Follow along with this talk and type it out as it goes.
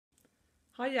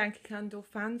Hi Yankee Candle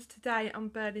fans, today I'm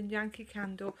burning Yankee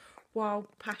Candle Wild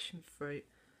Passion Fruit,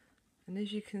 and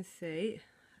as you can see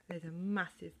there's a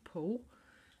massive pull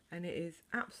and it is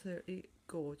absolutely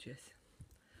gorgeous.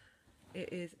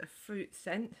 It is a fruit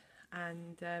scent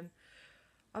and I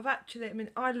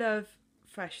love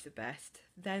fresh the best,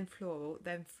 then floral,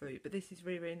 then fruit, but this is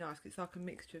really nice because it's like a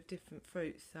mixture of different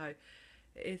fruits, so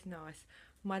it is nice.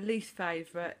 My least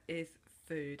favourite is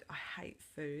food. I hate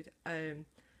food.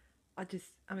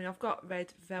 I've got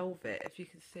red velvet, if you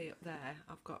can see up there.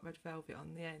 I've got red velvet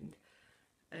on the end,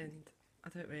 and I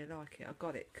don't really like it. I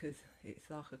got it because it's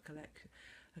like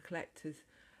a collector's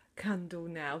candle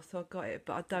now, so I got it.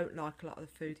 But I don't like a lot of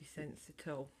the foodie scents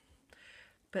at all.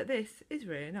 But this is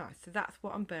really nice, so that's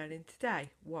what I'm burning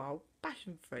today. Wild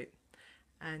passion fruit,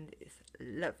 and it's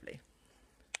lovely.